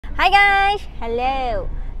Hai guys,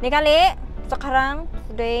 hello. Ni kali sekarang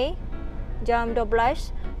today jam 12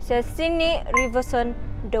 saya sini Riverson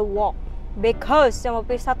The Walk because saya mau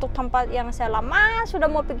pergi satu tempat yang saya lama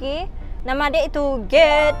sudah mau pergi. Nama dia itu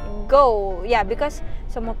Getgo. Ya, because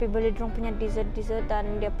saya mau pergi beli dorang punya dessert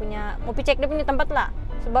dan dia punya mau pergi cek dia punya tempat lah.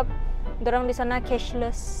 Sebab dorang di sana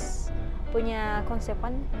cashless punya konsep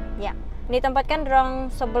kan. Ya. Ini tempat kan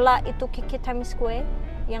dorang sebelah itu KK Times Square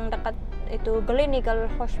yang dekat itu Gleneagle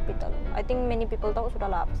Hospital. I think many people tahu sudah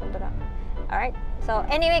lah pasal dorang. Alright, so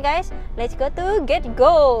anyway guys, let's go to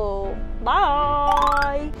Getgo.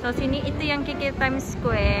 Bye. So sini itu yang KK Times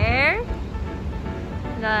Square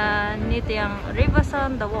dan itu yang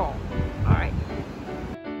Riverson The Walk. Alright.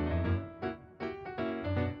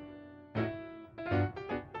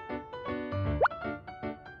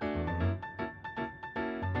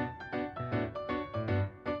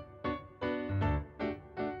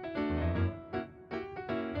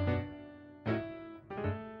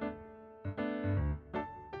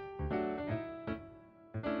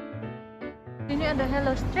 Ini ada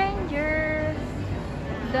Hello Stranger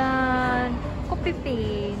dan kopi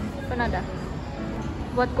pin. Pernah ada?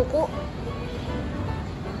 Buat kuku.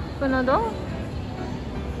 Pernah ada?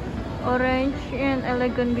 Orange and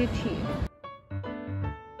Elegant Beauty.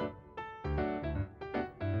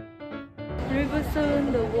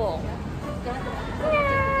 Riverson The Walk.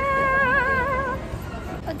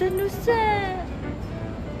 Ada Nusa.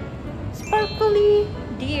 Sparkly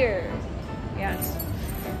Deer. Yes.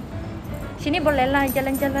 Sini bolehlah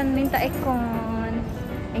jalan-jalan minta aircon.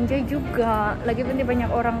 Enjoy juga. Lagi pun banyak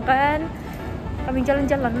orang kan. Kami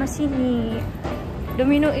jalan-jalan mas sini.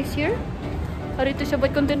 Domino is here. Hari itu saya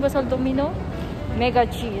buat konten pasal Domino. Mega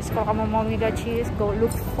cheese. Kalau kamu mau mega cheese, go look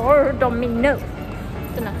for Domino.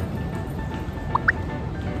 Tenang.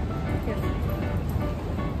 Here.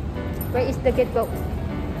 Where is the Getgo?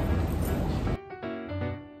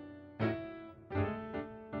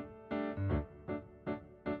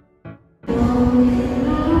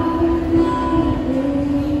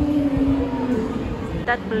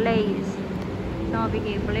 That place sama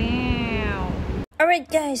bikin beliau.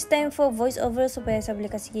 Alright guys, time for voice over supaya saya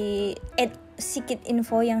boleh kasih add sedikit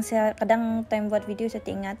info yang saya kadang time buat video saya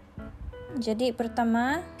ingat. Jadi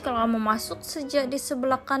pertama, kalau kamu masuk saja di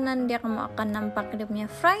sebelah kanan dia kamu akan nampak dia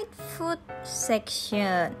punya fried food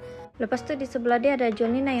section. Lepas tu di sebelah dia ada jual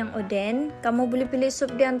Nina yang oden. Kamu boleh pilih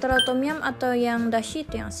sup di antara tom yum atau yang dashi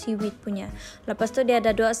itu yang seaweed punya. Lepas tu dia ada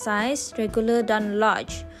dua size, regular dan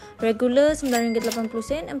large. Regular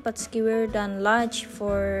RM9.80, 4 skewer dan large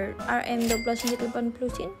for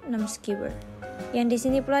RM12.80, 6 skewer. Yang di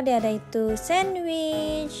sini pula dia ada itu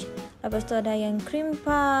sandwich. Lepas tu ada yang cream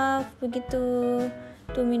puff begitu.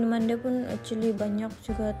 Tu minuman dia pun actually banyak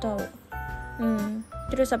juga tau.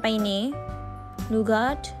 Terus apa ini?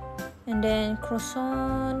 Nougat. And then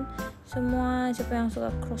croissant. Semua siapa yang suka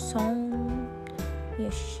croissant,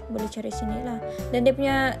 yes, boleh cari sini lah. Dan dia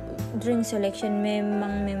punya drink selection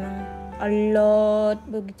memang a lot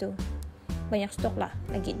begitu. Banyak stok lah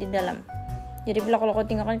lagi di dalam. Jadi bila kalau kau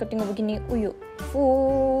tinggalkan, kau tinggal begini, uyuk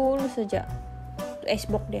full saja. Itu ice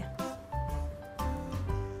box dia.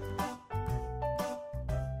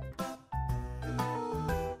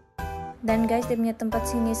 Dan guys, dia punya tempat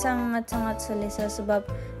sini sangat-sangat selesa sebab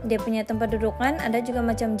dia punya tempat dudukan ada juga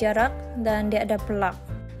macam jarak dan dia ada plug.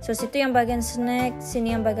 So situ yang bagian snack,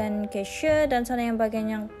 sini yang bagian cashier dan sana yang bagian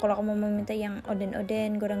yang kalau kamu mau minta yang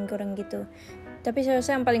oden-oden, goreng-goreng gitu. Tapi saya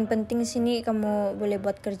rasa yang paling penting sini kamu boleh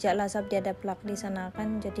buat kerja lah sebab dia ada plug di sana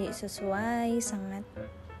kan, jadi sesuai sangat.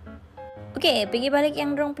 Oke, pergi balik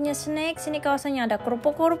yang dorong punya snack. Sini kawasannya ada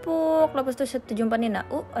kerupuk-kerupuk. Lepas tu saya jumpa ni nak,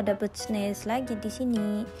 ada business lagi di sini.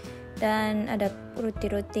 Dan ada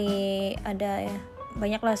roti-roti, ada ya,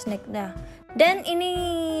 banyaklah snack dah. Dan ini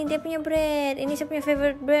dia punya bread. Ini saya punya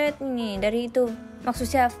favorite bread ini. Dari itu maksud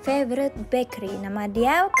saya favorite bakery. Nama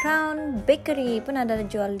dia Crown Bakery. Pun ada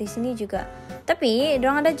jual di sini juga. Tapi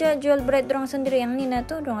dorang ada jual bread dorang sendiri. Yang Nina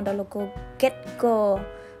tuh dorang ada logo Getgo.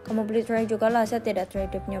 Kamu boleh try juga lah. Saya tidak try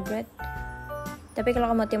dia punya bread. Tapi kalau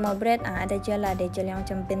kamu mau bread, ada jual yang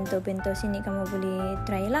macam bento-bento sini kamu boleh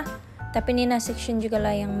try lah. Tapi Nina section juga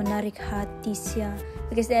lah yang menarik hati saya.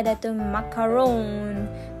 Because dia ada tuh macaron,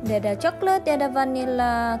 dia ada coklat, dia ada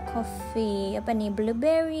vanilla, coffee, apa nih,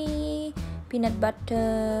 blueberry, peanut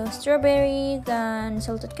butter, strawberry, dan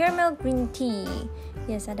salted caramel green tea.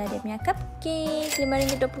 Yes, ada dia punya cupcake,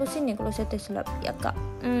 RM5.20 sini kalau saya tersilap. Ya kak.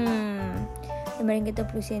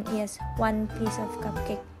 RM5.20, yes, one piece of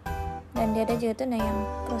cupcake. Dan dia ada juga tuh yang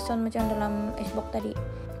croissant macam dalam icebox tadi.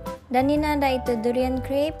 Dan Nina ada itu durian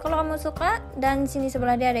crepe kalau kamu suka. Dan sini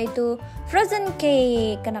sebelah dia ada itu frozen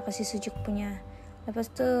cake, kena kasih sujuk punya.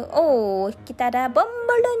 Lepas tu, oh kita ada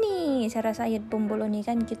bomboloni. Saya rasa ayat bomboloni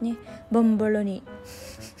kan cute-nya. Bomboloni.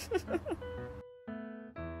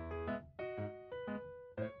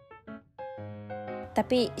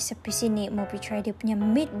 Tapi sampai sini mau try dia punya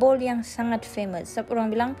meatball yang sangat famous. Sebab orang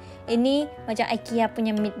bilang ini macam IKEA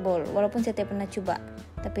punya meatball. Walaupun saya tidak pernah coba,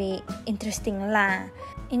 tapi interesting lah.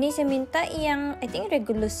 Ini saya minta yang I think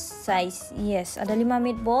regular size. Yes, ada 5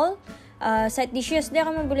 meatball. Side dishes dia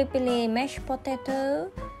kamu boleh pilih mashed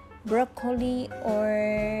potato, broccoli, or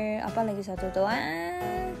apa lagi satu tu?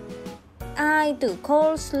 Itu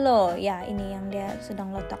coleslaw. Ya, ini yang dia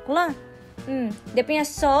sedang letak lah. Dia punya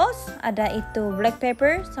sauce ada itu black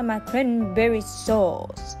pepper sama cranberry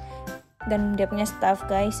sauce. Dan dia punya stuff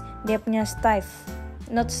guys, dia punya stuff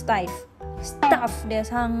dia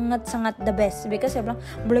sangat the best. Because saya bilang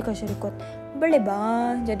boleh kasih record, boleh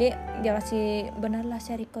bang. Jadi dia kasih benarlah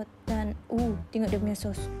saya record. Dan tengok dia punya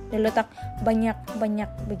sauce, dia letak banyak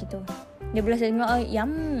begitu. Dia bilang saya bilang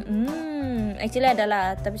yum. Actually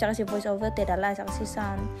adalah, tapi saya kasih voice over tidak lah, saya kasih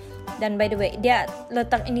sound. Dan by the way dia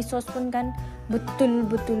letak ini sauce pun kan betul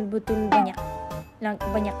banyak.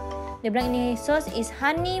 Dia bilang ini sauce is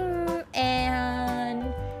honey and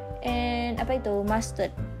apa itu mustard,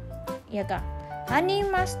 ya kak, honey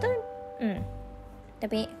mustard.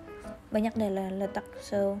 Tapi banyak dia lah letak.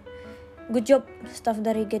 So good job staff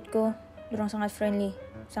dari Getgo, orang sangat friendly,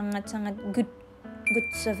 sangat good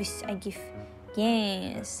service I give.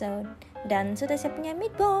 Yes, so dan sudah saya punya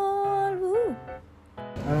meatball.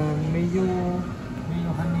 Mayo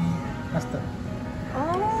honey mustard.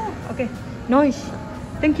 Oh, okay. Nice.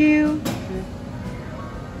 Thank you.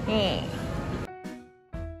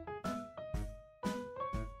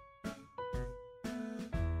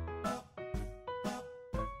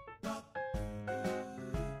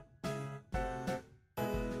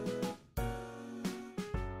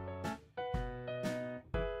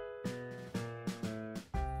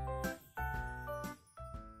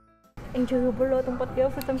 Enjoyable loh tempat dia.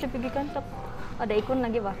 First time saya pergi kan, ada ikon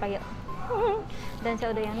lagi bah kayak. Dan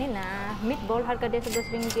saya udah yang ini nah, meatball harga dia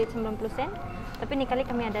RM11.90. Tapi ini kali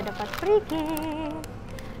kami ada dapat free gift.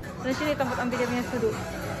 Dan sini tempat ambil dia punya duduk.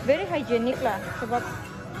 Very hygienic lah sebab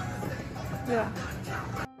ya.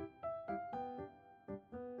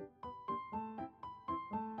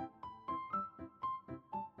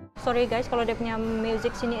 Sorry guys kalau dia punya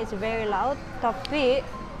music sini is very loud, tapi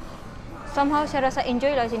somehow saya rasa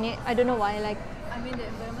enjoy lah sini. I don't know why, like I mean the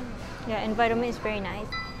environment. Yeah, environment is very nice.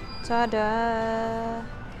 So ada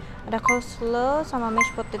coleslaw sama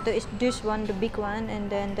mashed potato is this one, the big one,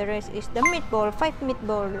 and then the rest is the meatball, 5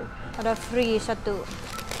 meatball. Ada free satu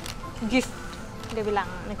gift dia bilang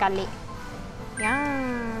nekali.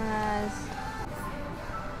 Yes.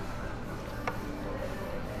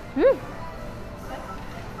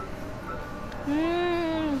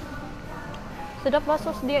 Sedap lah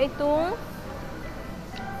sos dia itu.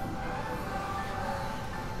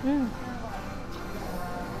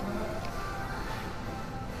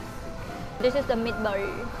 This is the meatball.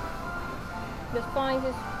 The spice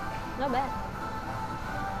is not bad.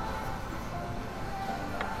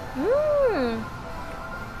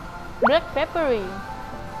 Black peppery.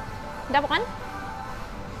 Dapat kan?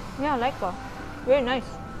 Yeah, like kok. Very nice.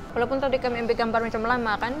 Walaupun tadi kami ambil gambar macam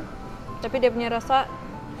lama kan, tapi dia punya rasa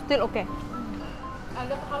still okay.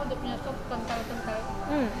 Agak kalau dia punya sop kental-kental.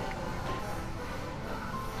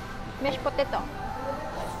 Mashed potato.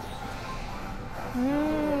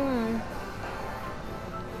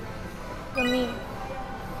 Yummy.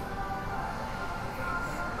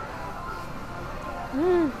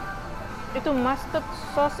 Itu mustard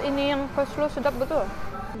sauce ini yang coleslaw sedap betul.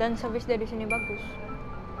 Dan service dari sini bagus.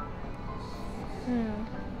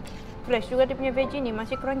 Fresh juga dia punya veggie nih,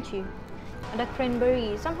 masih crunchy. Ada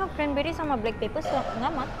cranberry, somehow cranberry sama black pepper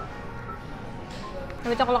ngamat.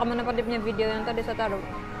 Tapi kalau kamu nampak dia punya video yang tadi saya taruh,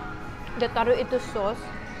 dia taruh itu sauce,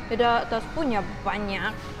 dia atas punya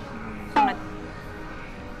banyak sangat.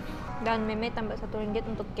 Dan meme tambah RM1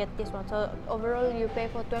 untuk get this one. So overall you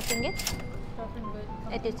pay for RM12.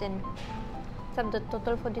 80 cent. So the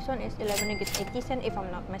total for this one is RM11.80 if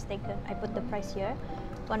I'm not mistaken. I put the price here.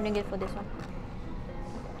 RM1 for this one.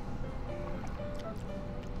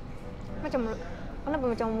 Kenapa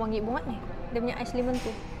macam wangi bunga nih? Dia punya ice lemon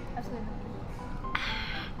tuh. Ice lemon.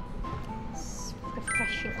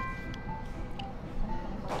 Refreshing.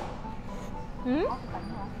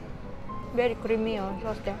 Very creamy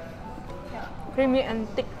sauce dia. Creamy and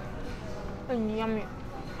thick. And yummy.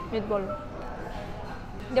 Meatball.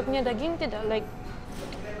 Dia punya daging tidak like,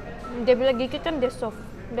 dia bila gigit kan dia soft.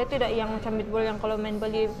 Dia tidak yang macam meatball yang kalau main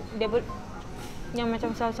beli dia Yang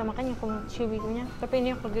macam salsa makan yang chewy punya. Tapi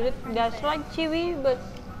ini aku gigit. That's like chewy but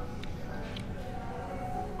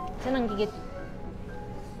senang gigit.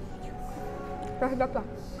 Sedap lah.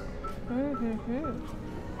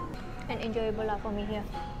 And enjoyable lah for me here.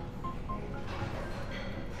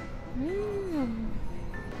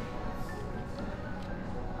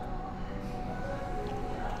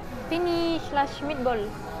 Finish last meatball.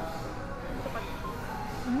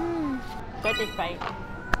 Satisfied.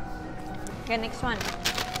 Okay, next one.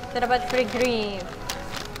 Kita dapat free grip.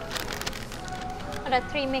 Ada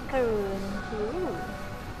 3 macaroon.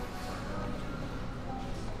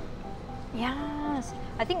 Yes,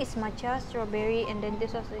 I think it's matcha, strawberry, and then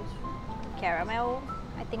this is caramel.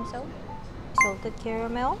 I think so. Salted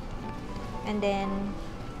caramel, and then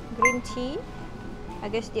green tea. I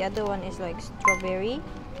guess the other one is like strawberry.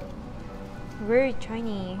 Very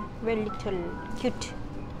tiny, very little, cute.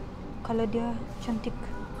 Kalau dia cantik.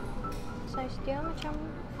 Size dia macam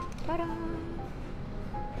tada.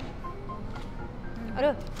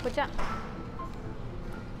 Aduh, pecah.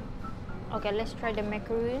 Okay, let's try the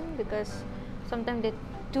macaroon because sometimes they're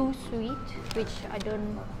too sweet, which I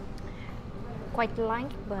don't quite like,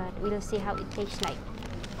 but we'll see how it tastes like.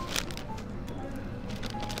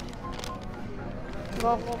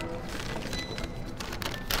 Go.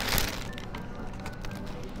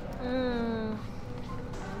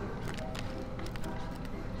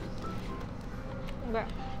 But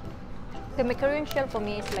the macaroon shell for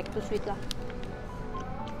me is like too sweet lah.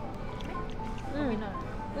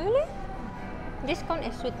 Really? This count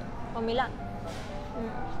as sweet. Pamila.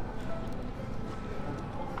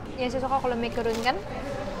 Yang saya suka kalau macaroon kan,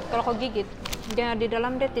 kalau kau gigit, dia di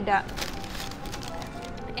dalam dia tidak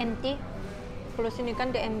empty. Kalau sini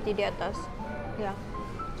kan dia empty di atas. Yeah.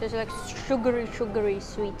 So it's like sugary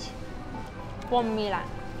sweet. Pamila.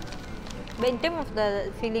 But in terms of the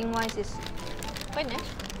feeling wise is quite nice.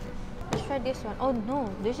 Let's try this one. Oh no,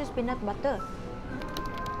 this is peanut butter.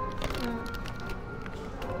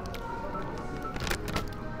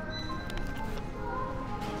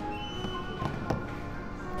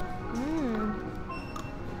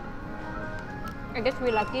 I guess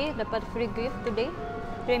we lucky dapat free gift today.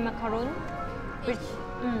 3 macaron, which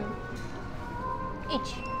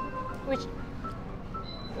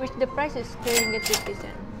the price is 3 ringgit 50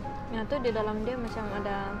 sen. Yang tu di dalam dia macam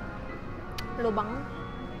ada lubang.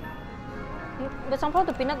 But somehow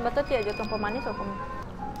the peanut butter dia aja tanpa manis atau apa?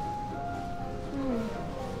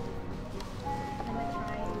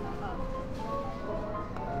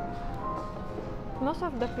 Most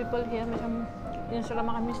of the people here macam yang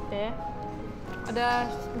selama kami stay ada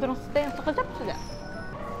dorong stay yang sekejap saja.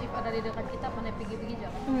 If ada di dekat kita, pandai pergi-pergi je.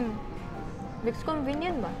 It's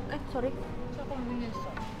convenient ba? Sorry. So convenient so.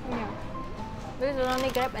 Yeah. Because it's only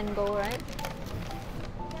grab and go, right?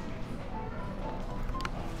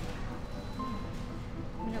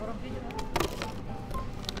 Banyak orang pergi juga.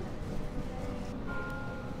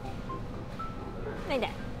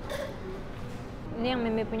 Tidak. Ini yang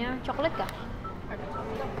Mimi punya coklat kah?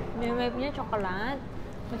 Mimi punya coklat.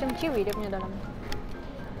 Macam chewy dia punya dalam.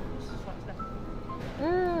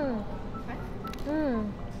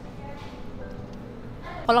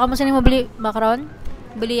 Kalau kamu sini mau beli macaron,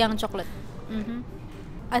 beli yang coklat.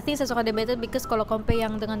 I think saya suka dia better because kalau compare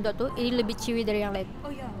yang dengan dot tu, ini lebih chewy dari yang lain. Oh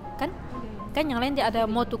ya. Kan? Kan yang lain dia ada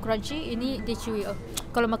more to crunchy, ini dia chewy. Oh.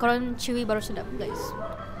 Kalau macaron chewy baru sedap, guys.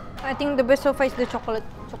 I think the best so far is the chocolate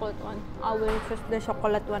one. I will choose the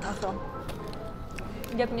chocolate one also.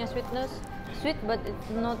 Dia punya sweetness, sweet but it's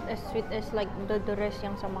not as sweet as like the rest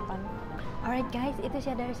yang saya makan. Alright guys, itu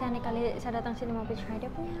saya dari sana kali saya datang sini mau try dia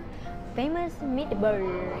punya famous meatball.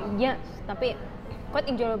 Yes, tapi quite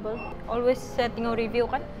enjoyable. Always saya tengok review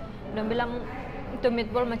kan, dan bilang itu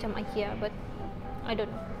meatball macam IKEA, but I don't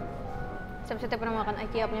know. Saya tak pernah makan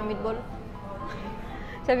IKEA punya meatball.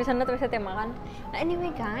 Saya bisa tapi saya tak makan. Nah anyway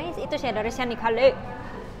guys, itu saya dari sana kali.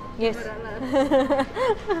 Yes.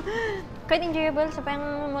 Quite enjoyable. Siapa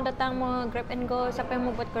yang mau datang mau grab and go, siapa yang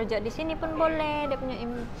mau buat kerja di sini pun boleh.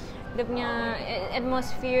 Dia punya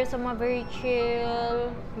atmosphere semua very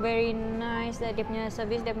chill, very nice. Dia punya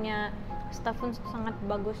service, dia punya staff pun sangat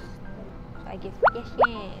bagus. So I give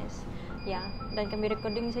yes. Yeah. Dan kami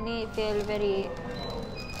recording sini feel very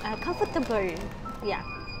comfortable. Yeah.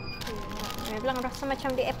 Saya bilang rasa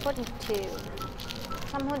macam di airport gitu.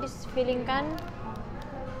 Somehow this feeling kan,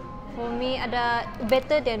 for me ada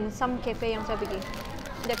better than some cafe yang saya pergi.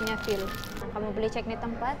 Dia punya feel. Kamu boleh cek ni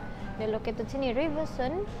tempat. Dia located sini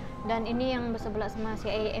Riverson, dan ini yang bersebelah sama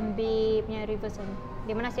CIMB punya Riverson.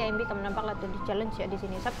 Di mana CIMB kamu nampak lah tu di challenge ya di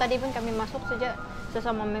sini. Sebab tadi pun kami masuk saja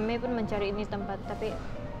sesama meme pun mencari ini tempat, tapi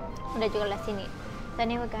udah juga lah sini. So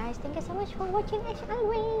anyway guys, thank you so much for watching as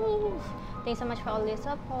always. Thanks so much for all your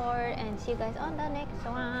support and see you guys on the next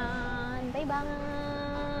one. Bye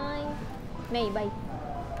bye. May bye.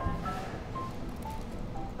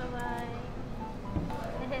 Bye bye.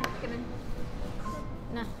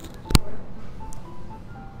 Nah.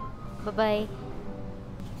 Bye bye.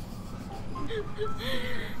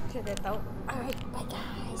 Tidak tahu. Alright, bye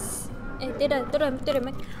guys. Tidak,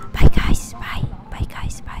 Mac. Bye guys, bye. Bye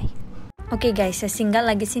guys, bye. Oke guys, saya singgah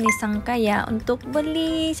lagi sini Sangkaya untuk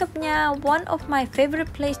beli sebenarnya one of my favorite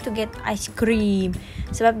place to get ice cream.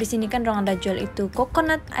 Sebab di sini kan orang ada jual itu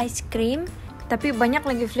coconut ice cream, tapi banyak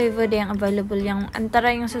lagi flavor dia yang available. Yang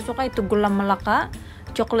antara yang saya suka itu gula melaka,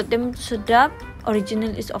 coklat dem sedap,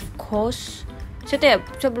 original is of course. Saya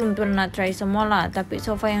belum pernah try semua lah, tapi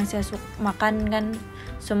so far yang saya makan kan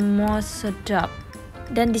semua sedap.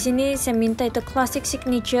 Dan di sini saya minta itu classic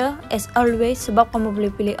signature as always, sebab kamu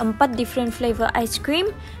boleh pilih 4 different flavor ice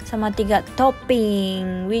cream sama 3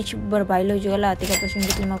 topping, which berbaylo juga lah,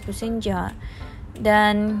 30-50 je.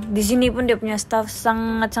 Dan di sini pun dia punya staff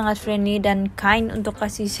sangat-sangat friendly dan kind untuk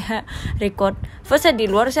kasih saya record. First saya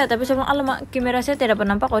di luar saya, tapi saya bilang alamak kamera saya tidak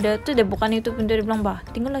dapat nampak. Oh dia tuh dia bukan itu pintu, dia bilang bah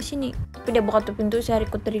tinggallah sini. Tapi dia buka tuh pintu, saya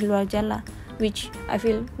record dari luar aja lah, which I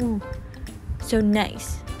feel so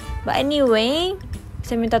nice. But anyway,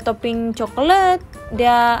 saya minta topping coklat,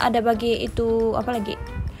 dia ada bagi itu apa lagi,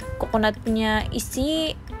 coconut punya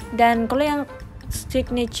isi. Dan kalau yang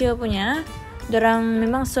signature punya, dorang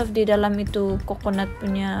memang serve di dalam itu coconut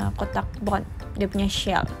punya kotak, bukan dia punya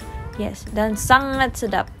shell. Yes, dan sangat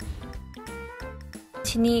sedap.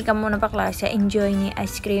 Sini kamu nampak lah saya enjoy ni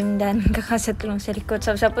ice cream, dan kakak saya tolong saya record.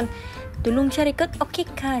 Siapa pun tolong saya record. Okay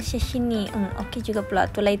kak, saya sini. Okay juga pula.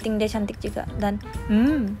 Tu lighting dia cantik juga, dan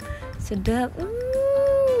sedap.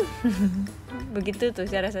 Begitu tuh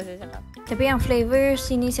saya rasa saya cakap. Tapi yang flavor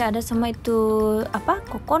sini saya ada sama itu apa,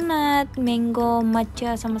 coconut, mango,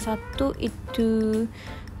 matcha, sama satu itu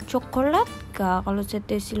coklat kah kalau saya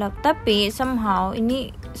tidak silap. Tapi somehow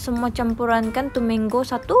ini semua campuran kan tuh mango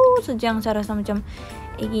satu saja yang saya rasa macam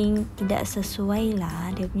ingin tidak sesuai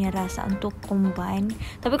lah dia punya rasa untuk combine.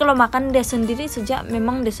 Tapi kalau makan dia sendiri saja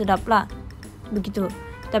memang dia sedap lah begitu.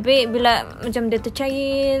 Tapi bila macam dia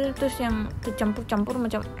tercair terus yang tercampur-campur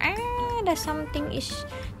macam ada something is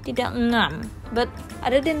tidak ngam. But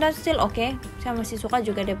other than that still okay. Saya masih suka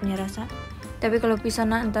juga dia punya rasa. Tapi kalau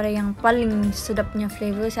pisana antara yang paling sedapnya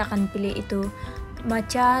flavor, saya akan pilih itu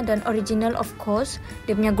matcha dan original of course.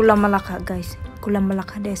 Dia punya gula melaka guys. Gula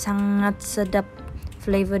melaka dia sangat sedap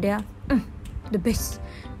flavor dia. The best.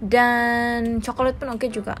 Dan coklat pun okay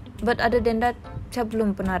juga. But other than that, saya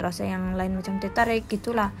belum pernah rasa yang lain macam tertarik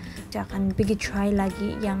gitulah. Saya akan pergi try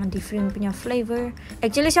lagi yang different punya flavor.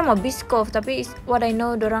 Actually saya mau biscoff, tapi what I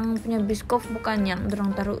know dorang punya biscoff bukan yang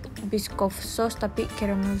dorang taruh biscoff sauce, tapi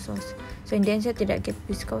caramel sauce. So in the end saya tidak get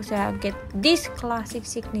biscoff, saya get this classic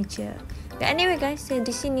signature. But anyway guys, saya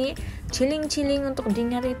di sini chilling untuk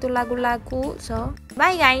dengar itu lagu-lagu. So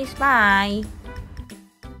bye guys, bye.